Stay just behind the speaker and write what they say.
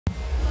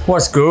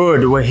What's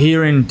good? We're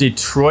here in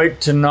Detroit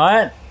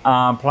tonight,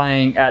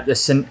 playing at the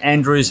St.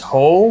 Andrews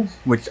Hall,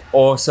 which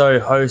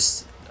also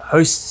hosts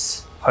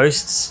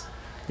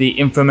the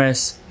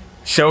infamous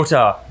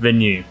Shelter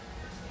venue,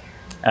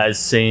 as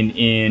seen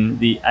in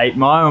the 8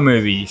 Mile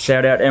movie.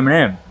 Shout out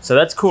Eminem. So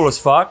that's cool as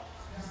fuck.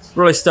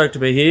 Really stoked to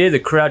be here. The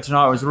crowd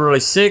tonight was really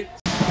sick.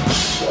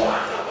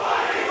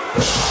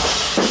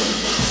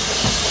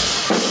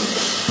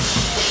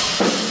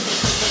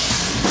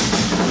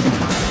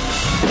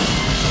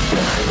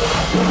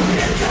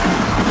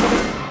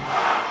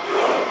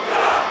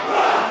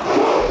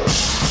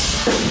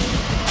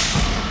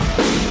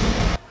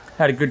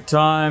 Had a good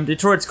time.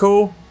 Detroit's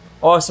cool.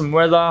 Awesome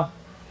weather.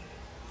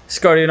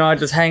 Scotty and I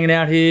just hanging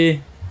out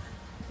here.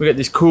 We got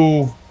this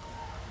cool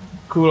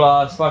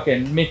ass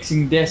fucking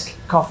mixing desk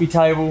coffee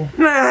table.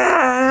 Then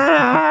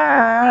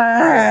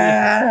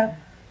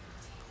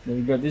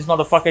we got this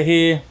motherfucker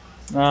here.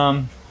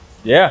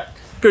 Yeah,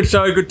 good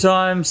show, good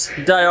times.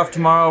 Day off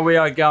tomorrow. We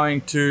are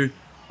going to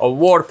a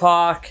water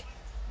park.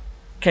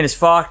 Ken as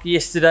fuck.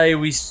 Yesterday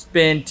we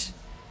spent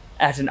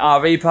at an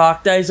RV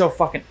park. Days off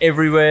fucking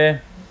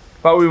everywhere.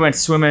 But we went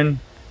swimming.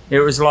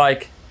 It was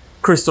like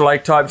Crystal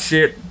Lake type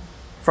shit.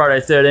 Friday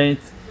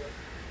 13th.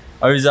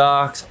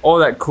 Ozarks. All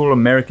that cool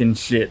American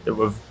shit that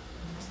we've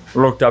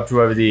looked up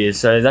to over the years.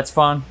 So that's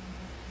fun.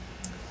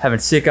 Having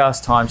sick ass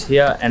times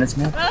here, and it's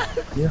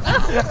melting. Yeah.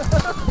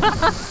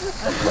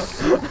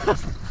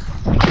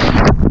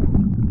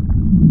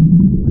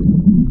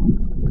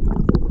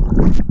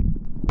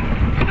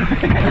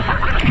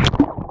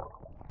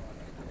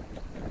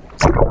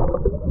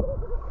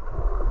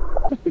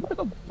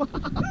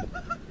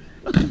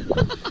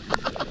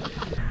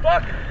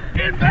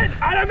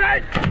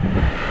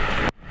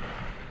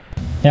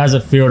 How's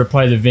it feel to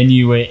play the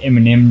venue where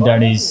Eminem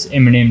done his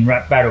Eminem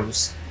rap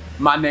battles?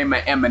 My name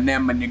is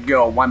Eminem and the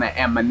girl wanted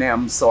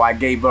Eminem, so I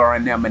gave her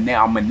an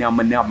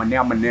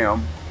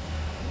Eminem.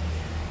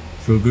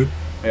 Feel good?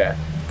 Yeah,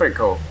 pretty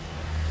cool.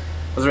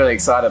 I was really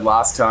excited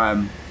last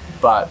time,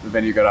 but the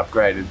venue got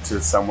upgraded to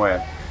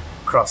somewhere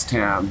across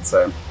town,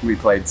 so we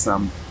played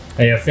some.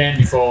 Yeah, a fan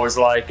before was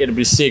like, it'd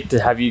be sick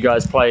to have you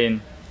guys play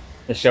in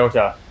the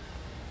Shelter,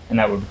 and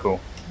that would be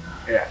cool.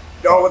 Yeah.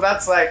 Oh, well,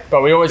 that's like.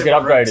 But we always get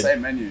upgraded. Same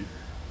menu.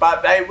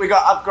 But we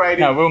got upgraded.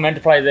 No, we were meant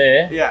to play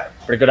there. Yeah.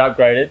 But it got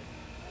upgraded.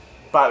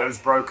 But it was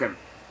broken.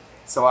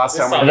 So last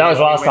time. That was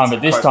last time,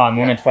 but this time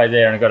we were meant to play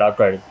there and it got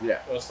upgraded. Yeah.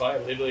 It was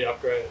fine. Literally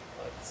upgraded.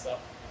 Like stuff.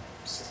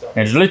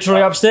 It's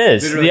literally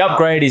upstairs. Literally the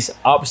upgrade is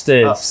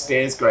upstairs.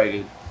 Upstairs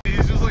graded.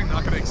 He's just like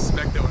not gonna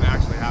expect it when it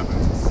actually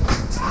happens. 3,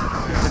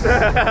 2,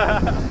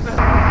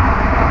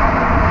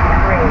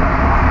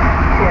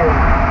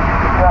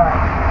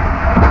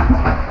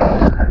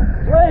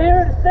 1. We're here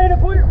at the State of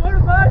Point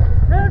Waterpark.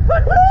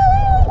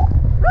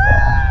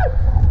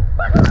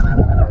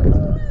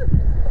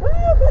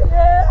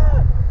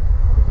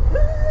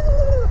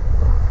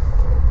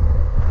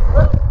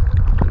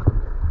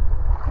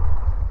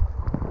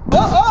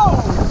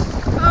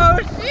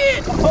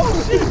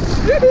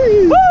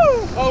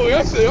 Oh, we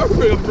actually are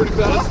pretty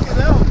fast.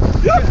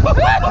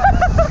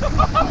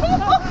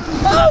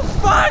 Oh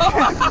fuck!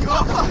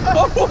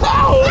 Oh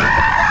wow!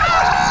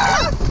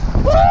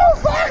 Oh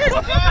fuck!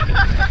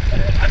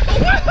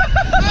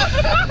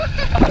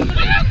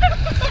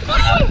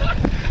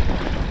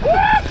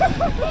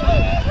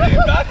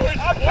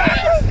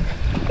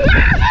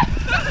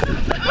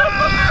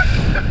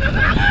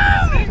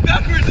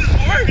 Backwards is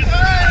worse.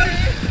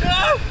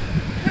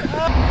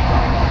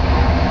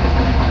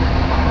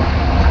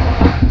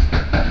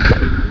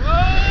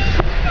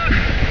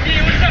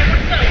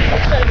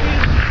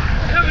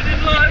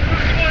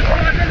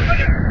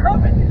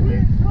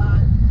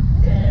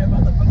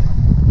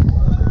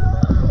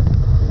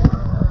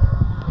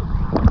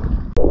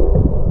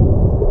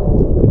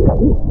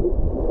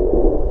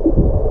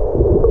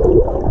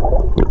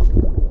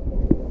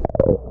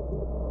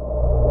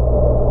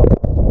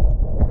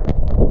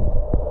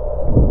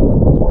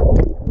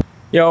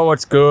 Yo,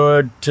 what's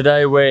good?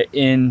 Today we're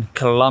in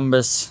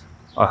Columbus,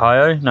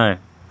 Ohio? No,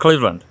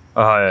 Cleveland,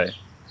 Ohio.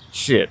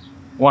 Shit,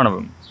 one of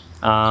them.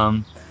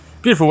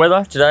 Beautiful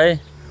weather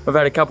today. We've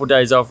had a couple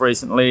days off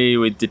recently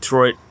with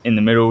Detroit in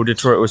the middle.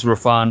 Detroit was real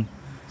fun.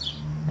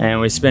 And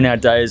we spent our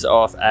days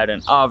off at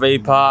an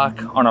RV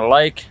park on a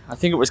lake. I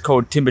think it was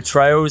called Timber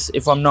Trails,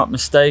 if I'm not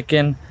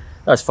mistaken.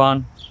 That was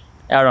fun.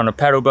 Out on a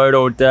paddle boat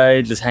all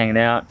day, just hanging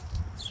out.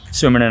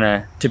 Swimming in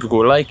a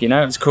typical lake, you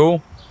know, it was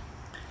cool.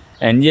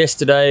 And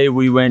yesterday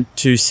we went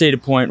to Cedar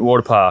Point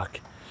Water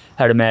Park.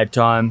 Had a mad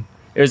time.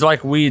 It was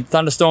like weird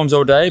thunderstorms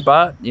all day,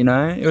 but you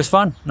know, it was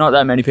fun. Not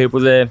that many people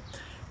there.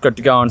 Got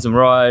to go on some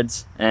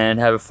rides and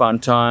have a fun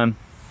time.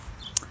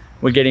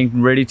 We're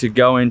getting ready to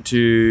go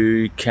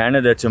into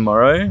Canada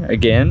tomorrow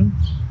again.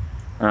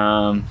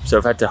 So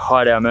I've had to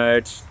hide our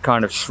merch,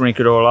 kind of shrink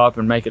it all up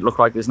and make it look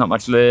like there's not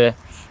much there.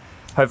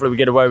 Hopefully we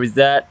get away with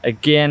that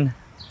again,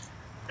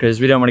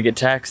 because we don't want to get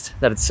taxed.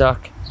 That'd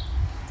suck.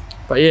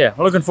 But yeah,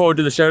 we're looking forward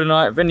to the show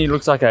tonight. Venue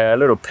looks like a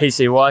little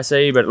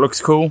PCYC, but it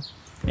looks cool.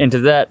 Into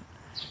that,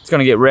 it's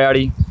gonna get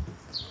rowdy.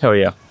 Hell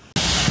yeah.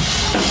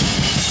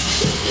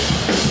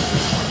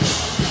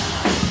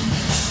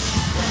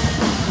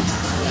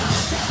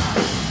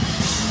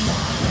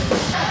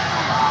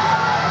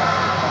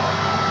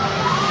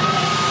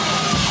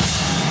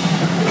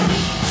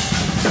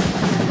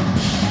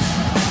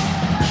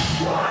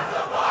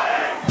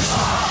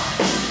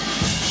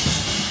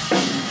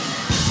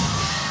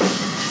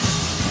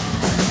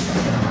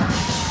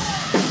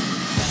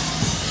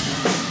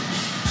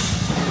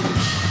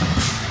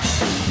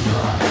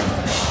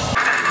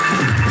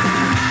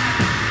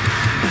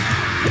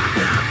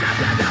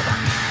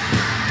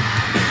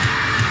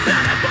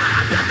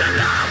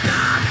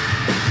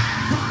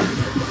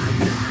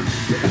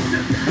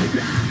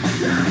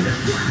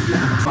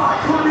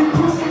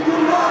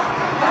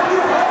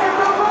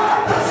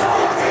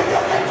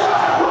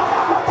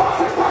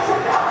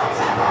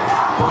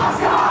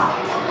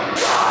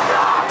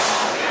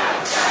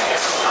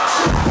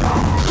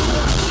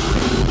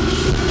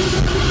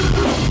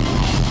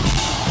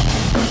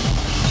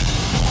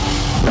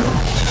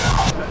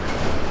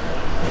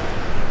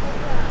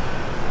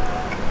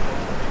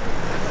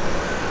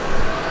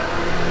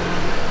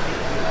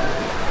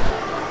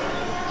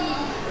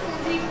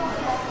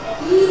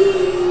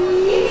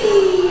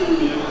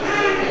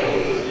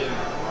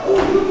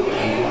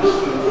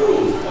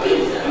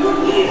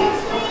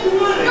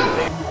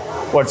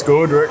 What's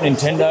good? We're at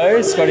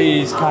Nintendo.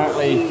 Scotty's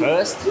currently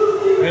first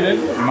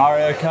in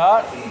Mario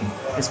Kart.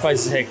 This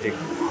place is hectic.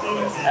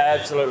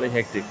 Absolutely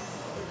hectic.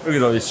 Look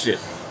at all this shit.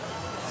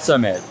 So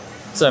mad.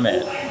 So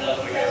mad.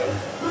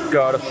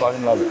 God, I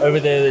fucking love it. Over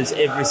there, there's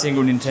every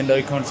single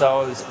Nintendo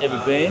console there's ever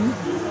been.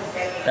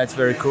 That's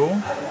very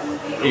cool.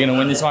 You gonna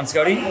win this one,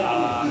 Scotty?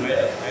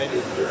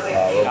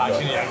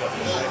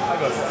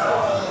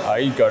 Oh,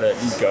 you got it.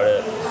 You got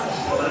it.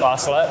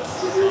 Last lap.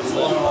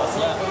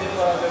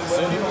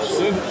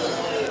 Soon.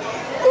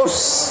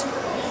 Oops.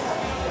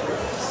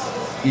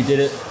 You did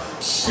it.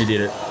 You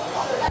did it.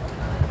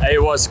 Hey,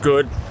 it was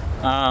good.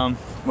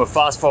 We'll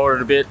fast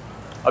forward a bit.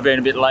 I've been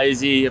a bit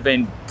lazy. I've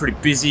been pretty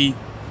busy.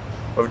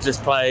 We've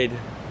just played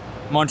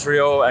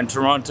Montreal and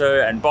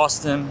Toronto and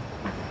Boston.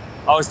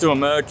 I was doing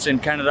merch in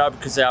Canada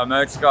because our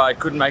merch guy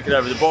couldn't make it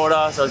over the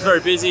border, so I was very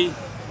busy.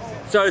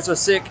 Shows were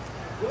sick.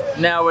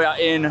 Now we are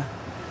in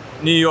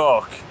New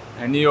York,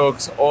 and New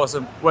York's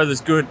awesome. Weather's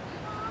good.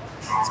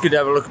 It's good to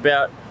have a look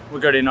about. We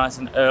got in nice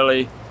and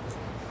early,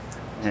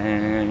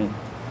 and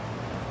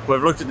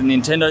we've looked at the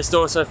Nintendo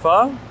store so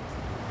far.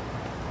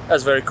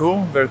 That's very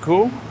cool, very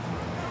cool.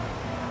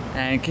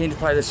 And keen to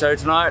play the show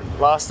tonight.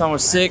 Last time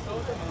was sick.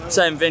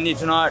 Same venue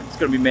tonight. It's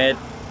gonna be mad.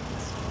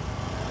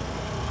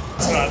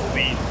 It's gonna have to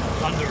be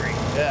thundering.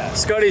 Yeah.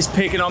 Scotty's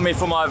picking on me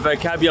for my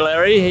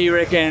vocabulary. He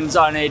reckons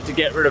I need to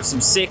get rid of some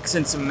sicks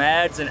and some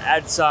mads and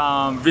add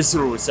some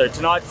visceral. So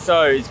tonight's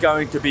show is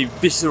going to be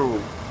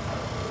visceral.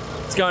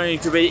 It's going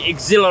to be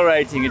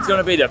exhilarating. It's going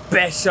to be the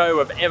best show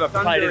we've ever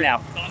played in our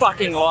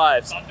fucking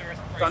lives.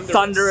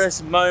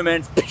 Thunderous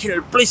moments,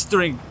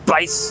 blistering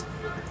bass,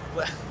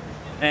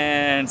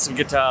 and some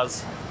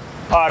guitars.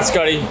 All right,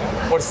 Scotty,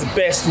 what's the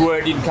best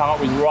word you can come up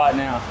with right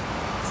now?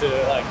 To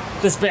like,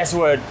 This best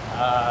word.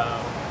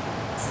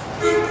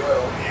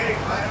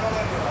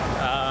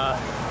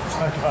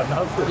 I got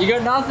nothing. You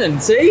got nothing,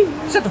 see?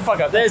 Shut the fuck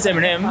up. There's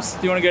M&M's.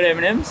 Do you want to go to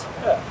M&M's?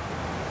 Yeah.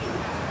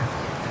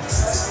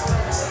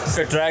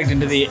 Got dragged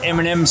into the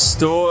M&M's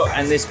store,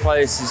 and this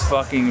place is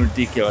fucking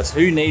ridiculous.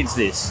 Who needs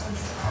this?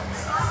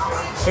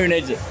 Who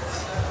needs it?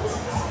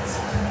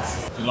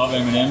 Do you love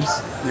M&M's?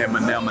 Yeah,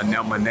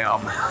 my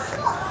now.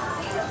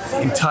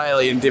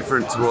 Entirely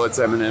indifferent towards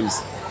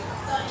M&M's.